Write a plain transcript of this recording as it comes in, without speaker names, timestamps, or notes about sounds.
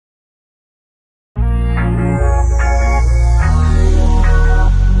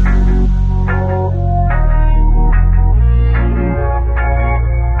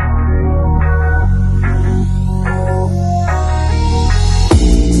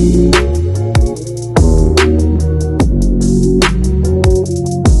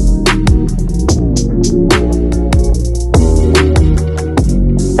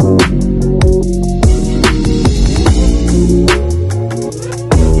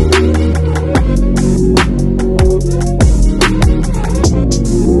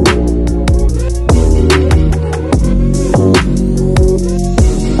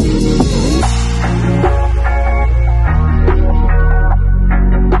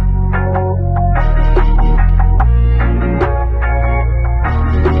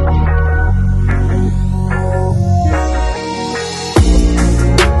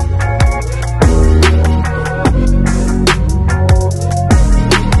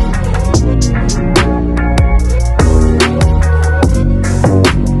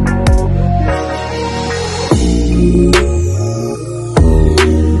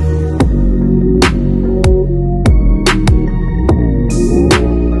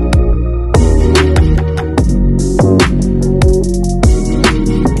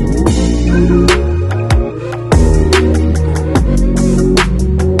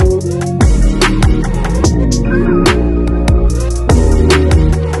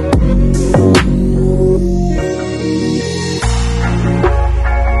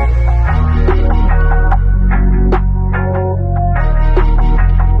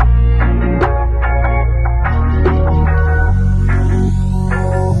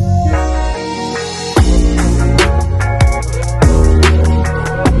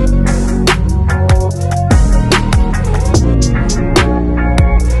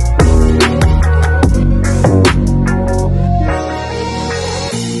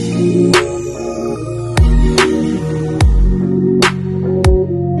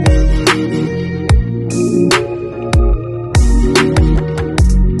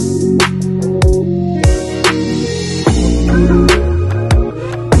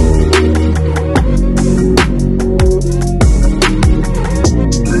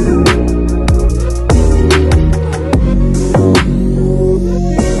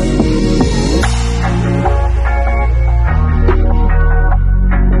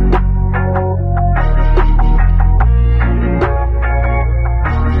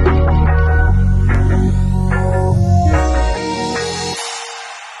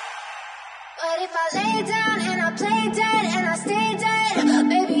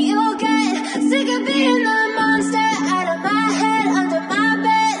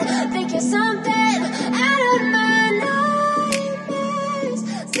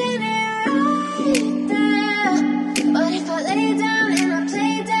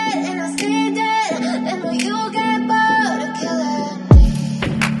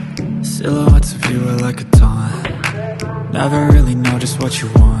just what you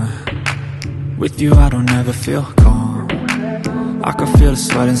want. With you I don't ever feel calm. I can feel the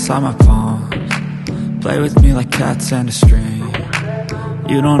sweat inside my palms. Play with me like cats and a string.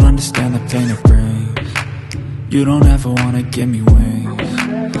 You don't understand the pain it brings. You don't ever wanna give me wings.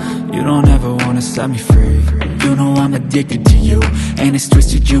 You don't ever wanna set me free. You know I'm addicted to you, and it's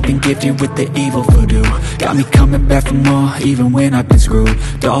twisted, you've been gifted with the evil voodoo. Got me coming back for more, even when I've been screwed.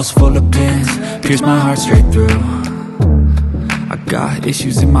 Dolls full of pins, pierce my heart straight through. I got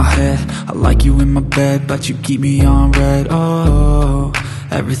issues in my head, I like you in my bed, but you keep me on red. Oh,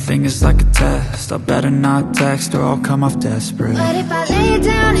 everything is like a test, I better not text or I'll come off desperate. But if I lay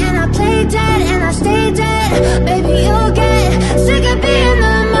down and I play dead and I stay dead, baby you'll get sick of being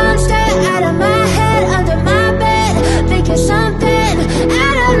the monster out of my head, under my bed, thinking something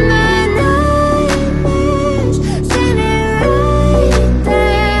out of my nightmares, standing right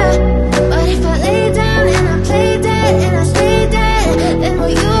there. But if I lay down and I play dead and I stay dead, then will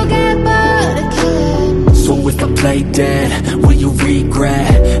you get bored of killing me? So if I play dead, will you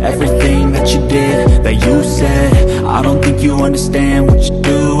regret everything that you did, that you said? I don't think you understand what you're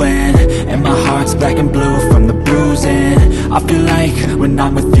doing, and my heart's black and blue from the bruising. I feel like when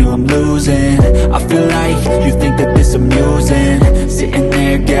I'm with you I'm losing. I feel like you think that this amusing, sitting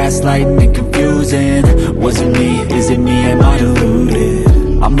there gaslighting and confusing. Was it me? Is it me? Am I deluded?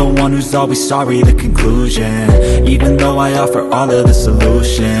 I'm the one who's always sorry, the conclusion, even though I offer all of the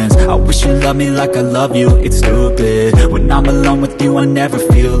solutions. I wish you loved me like I love you, it's stupid. When I'm alone with you I never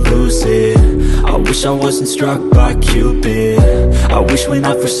feel lucid. I wish I wasn't struck by Cupid. I wish when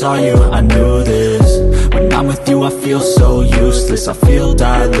I first saw you I knew this. When I'm with you I feel so useless, I feel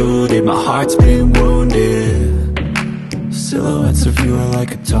diluted, my heart's been wounded. Silhouettes of you are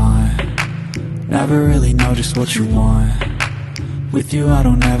like a taunt, never really know just what you want. With you I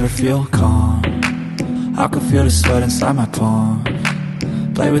don't ever feel calm, I can feel the sweat inside my palms.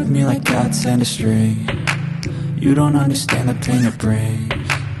 Play with me like cats and a string. You don't understand the pain it brings.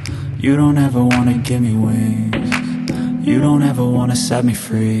 You don't ever wanna give me wings. You don't ever wanna set me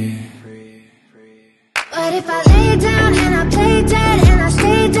free. But if I lay down and I play dead and I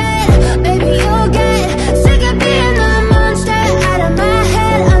stay dead, baby you'll get sick of being the monster out of my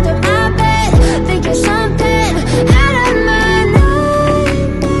head, under my bed, thinking something out of my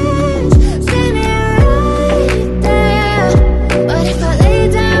nightmares, standing right there. But if I lay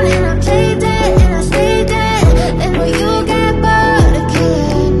down and I play dead and I stay dead, then will you get bored of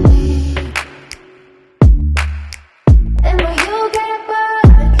killing me? Then will you get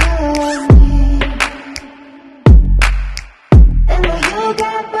bored of killing me? And will you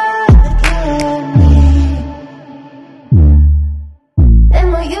get bored of killing me? And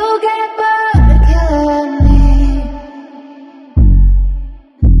will you get bored of killing me?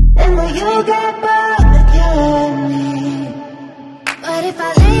 And will you get